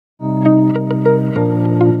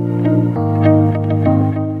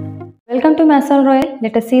maths alright.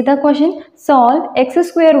 Let us see the question. Solve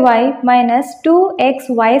x²y minus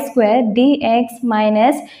 2xy² dx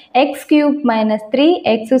minus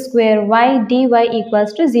x³-3x²y dy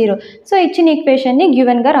equals to 0. So ఇచ్చిన equation ని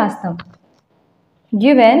given గా రాస్తాం.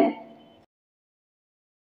 Given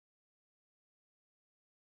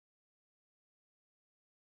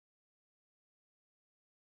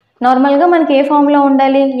నార్మల్గా మనకి ఏ ఫామ్లో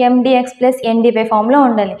ఉండాలి, mdx ప్లస్ ndy ఫామ్లో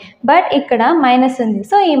ఉండాలి. బట్ ఇక్కడ మైనస్ ఉంది,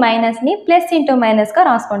 సో ఈ మైనస్ని ప్లస్ ఇంటూ మైనస్గా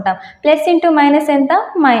రాసుకుంటాం. ప్లస్ ఇంటూ మైనస్ ఎంత?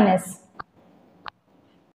 Minus.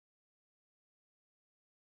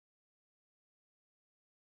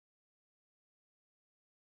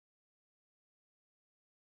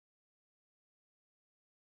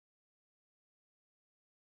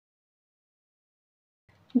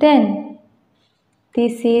 Then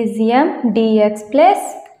this is mdx plus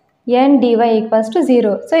ndy equals to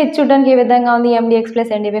 0. So ఇది చూడడానికి ఏ విధంగా ఉంది? mdx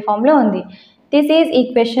ప్లస్ ndy ఫామ్లో ఉంది. This is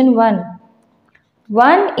equation 1.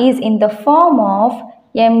 1 is in the form of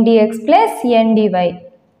mdx plus ndy,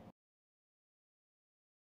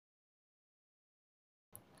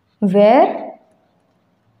 where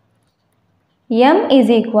m is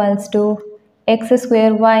equals to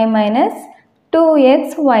x²y minus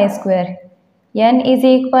 2xy². n is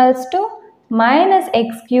equals to minus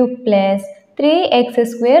x³ plus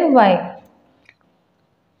 3x²y.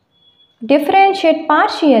 Differentiate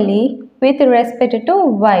partially with respect to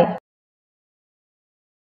y.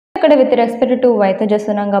 ఇక్కడ with respect to వైతో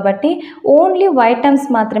చేస్తున్నాం కాబట్టి only y terms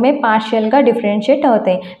మాత్రమే పార్షియల్గా differentiate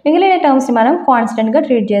అవుతాయి. మిగిలిన టర్మ్స్ని మనం కాన్స్టెంట్గా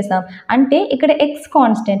treat చేస్తాం. అంటే ఇక్కడ x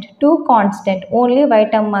constant, 2 constant, only y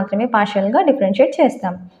term మాత్రమే పార్షియల్గా డిఫరెన్షియేట్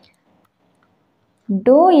చేస్తాం.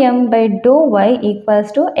 ∂m/∂y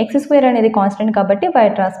ఈక్వల్స్ టు x² అనేది కాన్స్టెంట్ కాబట్టి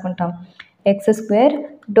బయట రాసుకుంటాం. x²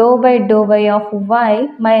 ∂by of y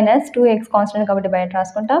minus 2x constant కాబట్టి బయట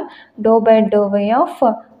రాసుకుంటాం. ∂by of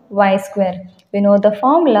y². We know the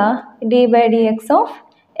formula d/dx of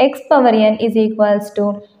x power n is equals to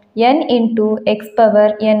n into x power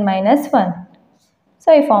n minus 1. So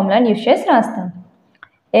ఈ ఫార్ములాని use చేసి రాస్తాం.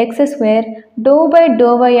 x² ∂by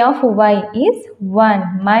of y is 1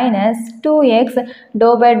 minus 2x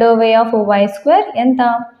 ∂by of y² ఎంత?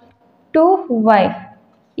 2y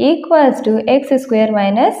equals to x²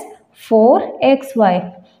 minus 4xy.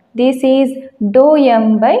 This is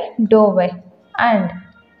 ∂m/∂y and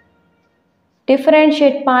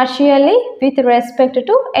differentiate partially with respect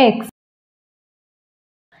to x.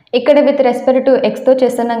 ఇక్కడ with respect to ఎక్స్తో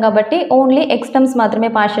చేస్తున్నాం కాబట్టి only X terms మాత్రమే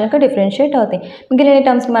పార్షియల్గా differentiate అవుతాయి. మిగిలిన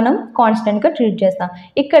terms మనం కాన్స్టెంట్గా treat చేస్తాం.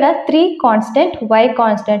 ఇక్కడ 3 constant, y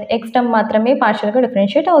constant, X term మాత్రమే పార్షియల్గా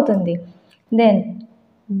డిఫరెన్షియేట్ అవుతుంది. Then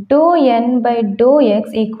 ∂n/∂x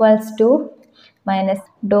equals to minus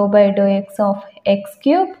 ∂by/∂x of x³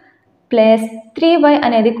 plus 3y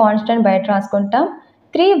అనేది కాన్స్టెంట్ బయట రాసుకుంటాం.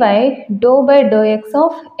 3y ∂by/∂x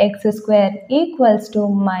of x² equals to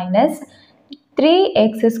minus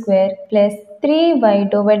 3x² plus 3y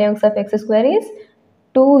 ∂by/∂x of x² is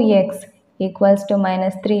 2x equals to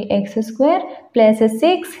minus 3x² plus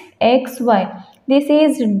 6xy. This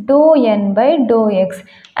is ∂n/∂x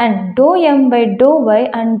and ∂m/∂y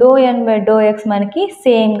and ∂n/∂x మనకి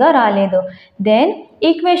సేమ్గా రాలేదు. Then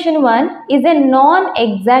equation 1 is a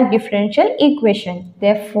non-exact differential equation.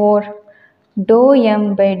 Therefore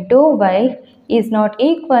 ∂m/∂y is not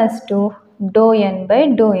equals to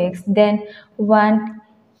 ∂n/∂x. Then 1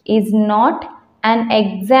 is not an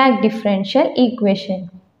exact differential equation.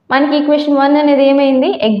 మనకి equation 1 అనేది ఏమైంది?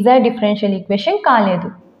 Exact differential equation కాలేదు.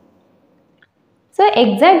 So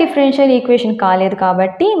exact differential equation కాలేదు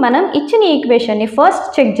కాబట్టి మనం ఇచ్చిన ఈక్వేషన్ని ఫస్ట్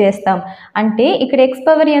చెక్ చేస్తాం. అంటే ఇక్కడ x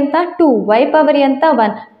పవర్ ఎంత? 2, y పవర్ ఎంత?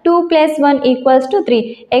 1. 2 + 1 = 3.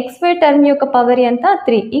 xy టర్మ్ యొక్క పవర్ ఎంత?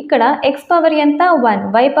 3. ఇక్కడ x పవర్ ఎంత? 1,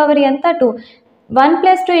 y పవర్ ఎంత? 2. 1 +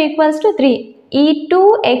 2 = 3. ఈ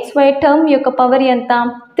 2xy టర్మ్ యొక్క పవర్ ఎంత?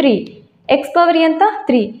 3. x పవర్ ఎంత?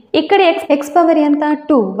 3. ఇక్కడ x పవర్ ఎంత?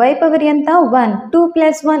 2, y పవర్ ఎంత? 1. 2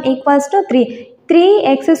 + 1 = 3.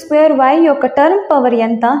 3x²y యొక్క టర్మ్ పవర్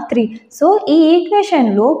ఎంత? 3. సో ఈ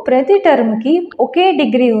ఈక్వేషన్లో ప్రతి టర్మ్కి ఒకే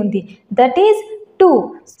డిగ్రీ ఉంది, that is 2.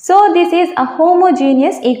 So this is a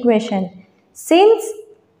homogeneous equation. Since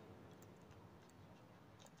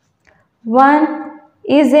 1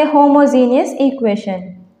 is a homogeneous equation.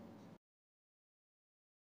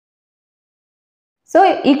 So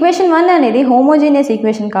equation 1 అనేది హోమోజీనియస్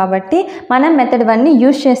ఈక్వేషన్ కాబట్టి మనం మెథడ్ 1ని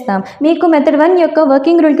యూజ్ చేస్తాం. మీకు మెథడ్ 1 యొక్క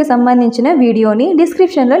వర్కింగ్ రూల్కి సంబంధించిన వీడియోని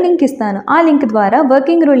డిస్క్రిప్షన్లో లింక్ ఇస్తాను. ఆ లింక్ ద్వారా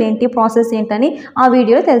వర్కింగ్ రూల్ ఏంటి, ప్రాసెస్ ఏంటని ఆ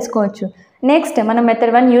వీడియోలో తెలుసుకోవచ్చు. నెక్స్ట్ మనం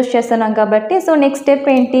మెథడ్ 1 యూజ్ చేస్తున్నాం కాబట్టి సో నెక్స్ట్ స్టెప్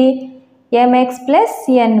ఏంటి? mx plus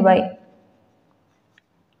ny.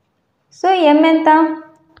 So m ఎంత?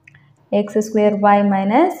 x² y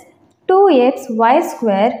minus 2xy²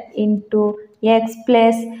 into x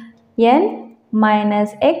plus n minus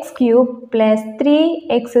x³ plus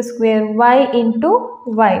 3x² y into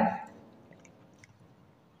y.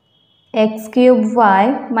 x³y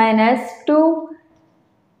minus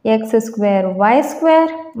 2x²y²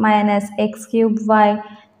 minus x³y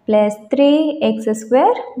plus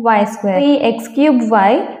 3x²y². ఈ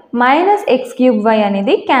x³y minus x³y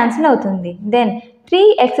అనేది cancel అవుతుంది. Then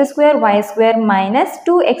 3x²y² minus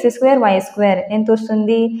 2x²y² ఎంత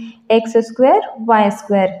వస్తుంది?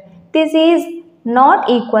 x²y². This is not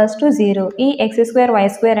equals to 0. ఈ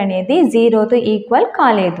x²y² అనేది 0తో equal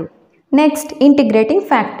కాలేదు. Next integrating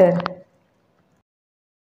factor.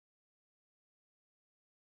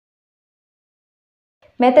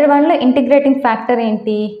 Method 1లో integrating factor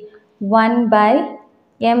ఏంటి?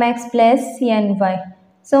 1/mx plus ny.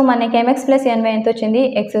 So మనకి mx plus ny ఎంత వచ్చింది?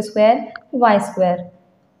 x²y²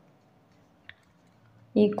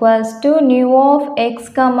 equals to nu of x,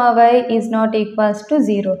 y is not equals to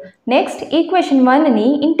 0. Next equation 1ని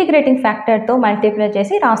integrating ఫ్యాక్టర్తో multiply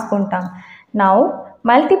చేసి రాసుకుంటాం. Now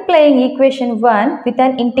multiplying equation 1 with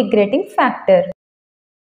an integrating factor.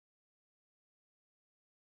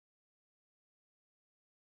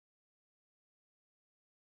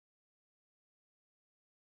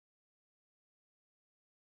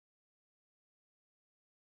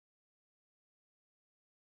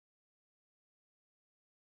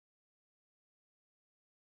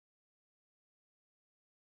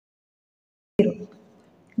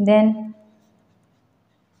 Then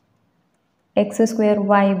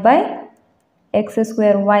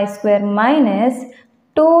x²y/x²y² minus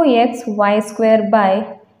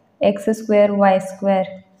 2xy²/x²y².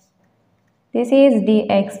 This is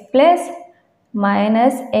dx plus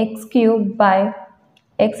minus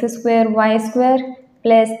x³/x²y²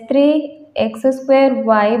 plus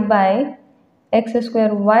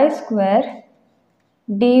 3x²y/x²y²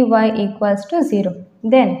 dy equals to 0.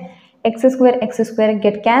 Then x²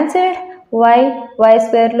 get cancelled, y²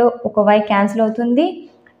 లో ఒక y cancel అవుతుంది,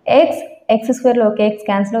 x² లో ఒక x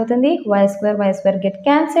cancel అవుతుంది, y² get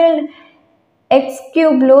cancelled, x³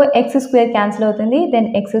 లో x² cancel అవుతుంది, then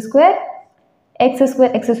x²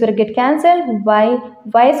 get cancelled, y²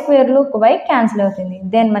 లో ఒక y క్యాన్సిల్ అవుతుంది.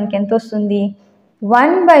 దెన్ మనకి ఎంత వస్తుంది?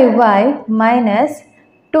 1/y minus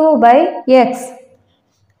 2/x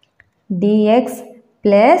dx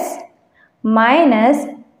plus minus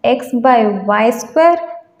x/y²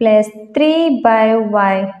 plus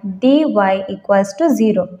 3/y dy equals to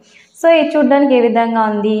 0. So ఇది చూడడానికి ఏ విధంగా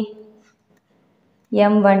ఉంది?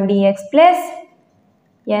 m1 dx plus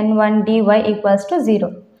n1 dy equals to 0.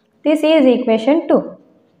 This is equation 2.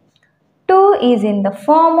 2 is in the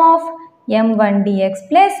form of m1 dx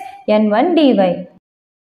plus n1 dy.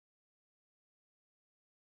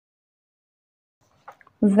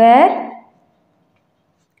 Where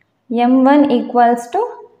m1 equals to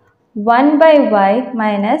 1/y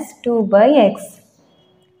minus 2/x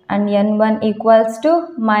and n1 equals to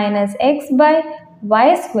minus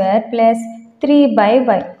x/y² plus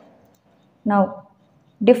 3/y. Now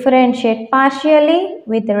differentiate partially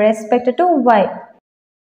with respect to y.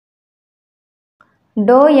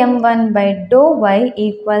 Dou m1/y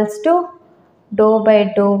equals to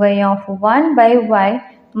dou/y of 1/y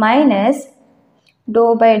minus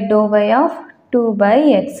dou/y of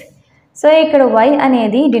 2/x. So ఇక్కడ y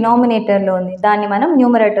అనేది డినామినేటర్లో ఉంది, దాన్ని మనం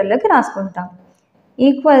న్యూమరేటర్లోకి రాసుకుంటాం.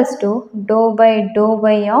 Equals to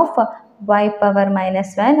dou/y of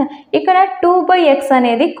y⁻−1. ఇక్కడ 2/x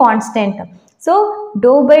అనేది constant, so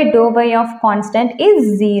dou/y of constant is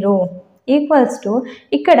 0. Equals to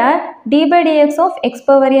ఇక్కడ d/dx of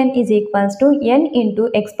x⁻n is equals to n into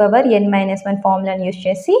x⁻n−1 ఫార్ములాని use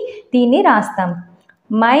చేసి దీన్ని రాస్తాం.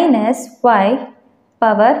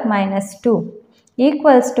 -y⁻−2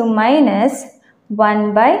 equals to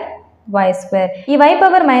 -1/y². ఈ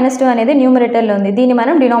y⁻−2 అనేది న్యూమరేటర్లో ఉంది, దీన్ని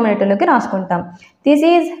మనం డినామినేటర్లోకి రాసుకుంటాం. This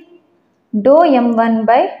is dou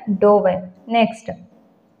m1/y. Next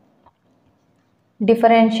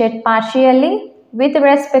differentiate partially with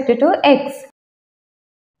respect to x.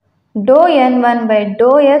 dou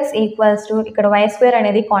n1/x equals to ఇక్కడ y²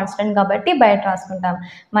 అనేది కాన్స్టెంట్ కాబట్టి బయట రాసుకుంటాం.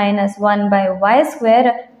 -1/y²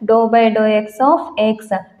 dou/x of x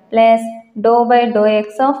plus dou/x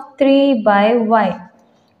of 3/y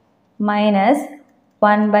minus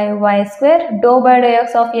 1/y² dou/x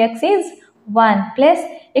of x is 1 plus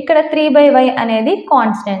ఇక్కడ 3/y అనేది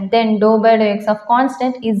constant, then dou/x of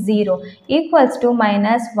constant is 0 equals to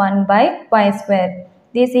 -1/y².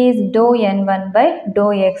 This is dou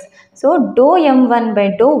n1/x. So dou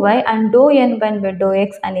m1/y and dou n1/x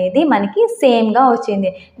అనేది మనకి సేమ్గా వచ్చింది.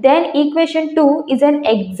 Then equation 2 is an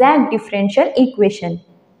exact differential equation.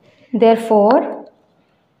 Therefore,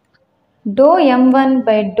 dou m1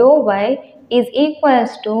 by dou y is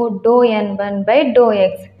equals to dou n1 by dou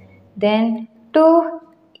x. Then 2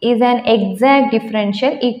 is an exact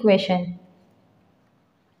differential equation.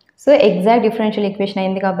 So exact differential equation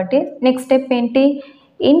అయింది కాబట్టి next step ఏంటి,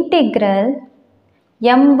 integral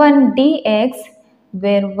m1 dx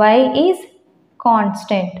where y is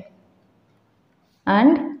constant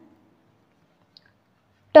and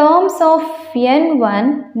terms of n1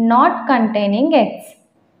 not containing x.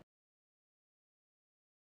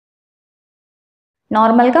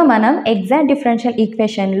 నార్మల్గా మనం exact differential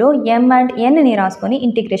ఈక్వేషన్లో m and nని రాసుకొని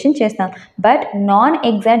integration చేస్తాం. But non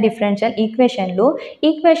exact differential ఈక్వేషన్లో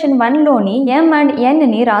equation 1లోని m and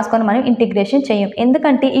nని రాసుకొని మనం integration చేయం.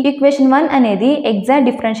 ఎందుకంటే ఈక్వేషన్ 1 అనేది ఎగ్జాక్ట్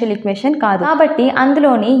డిఫరెన్షియల్ ఈక్వేషన్ కాదు కాబట్టి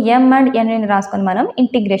అందులోని m అండ్ nని రాసుకొని మనం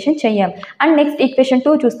ఇంటిగ్రేషన్ చేయం. అండ్ నెక్స్ట్ ఈక్వేషన్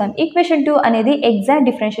 2 చూస్తాం. ఈక్వేషన్ 2 అనేది ఎగ్జాక్ట్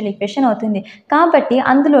డిఫరెన్షియల్ ఈక్వేషన్ అవుతుంది కాబట్టి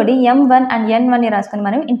అందులోని m1 అండ్ n1ని రాసుకొని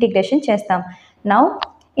మనం ఇంటిగ్రేషన్ చేస్తాం. Now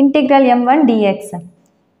integral m1 dx,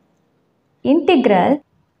 integral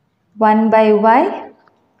 1 by y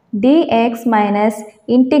dx minus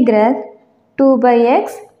integral 2 by x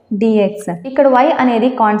dx. ఇక్కడ y అనేది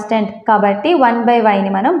కాన్స్టెంట్ కాబట్టి 1 by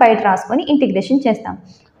yని మనం బయట రాసుకొని ఇంటిగ్రేషన్ చేస్తాం.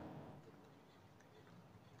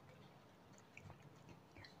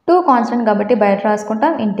 2 కాన్స్టెంట్ కాబట్టి బయట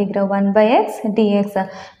రాసుకుంటాం. Integral 1 by x dx.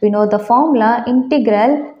 We know the formula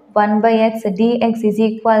integral 1 by x dx is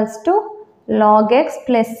equals to log x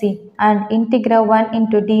plus c and integral 1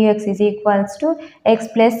 into dx is equals to x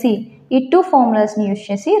plus c. ఈ 2 ఫార్ములాస్ని use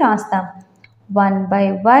చేసి రాస్తాం. 1 by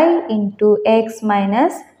y into x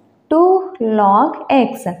minus 2 log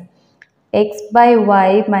x, x by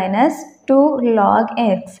y minus 2 log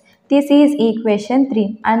x. This is equation 3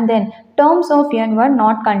 and then terms of n1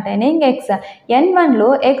 not containing x. n1లో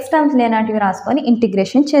x terms లేనటివి రాసుకొని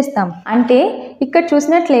integration చేస్తాం. అంటే ఇక్కడ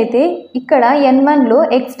చూసినట్లయితే ఇక్కడ n1లో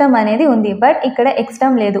x term అనేది ఉంది బట్ ఇక్కడ x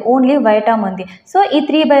టర్మ్ లేదు, ఓన్లీ y టర్మ్ ఉంది. సో ఈ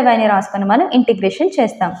 3 by yని రాసుకొని మనం ఇంటిగ్రేషన్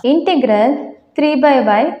చేస్తాం. Integral 3 by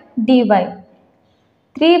y dy,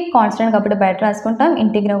 3 constant కాబట్టి బయట రాసుకుంటాం.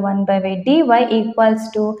 Integral 1 by y dy equals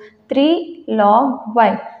to 3 log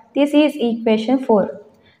y. This is equation 4.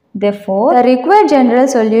 Therefore, the required general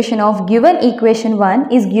solution of given equation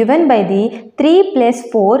 1 is given by the 3 plus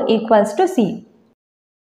 4 equals to c.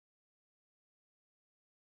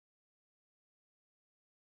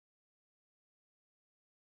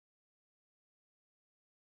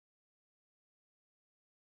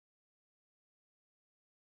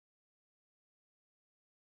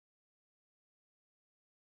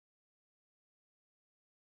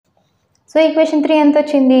 So equation 3 ఎంత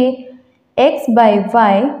వచ్చింది, x by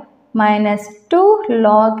y minus 2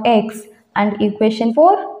 log x and equation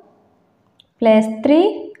 4 plus 3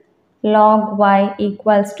 log y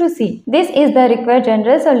equals to c. This is the required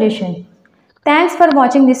general solution. Thanks for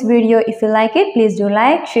watching this video. If you like it, please do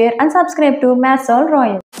like, share and subscribe to Maths All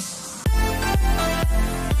Royal.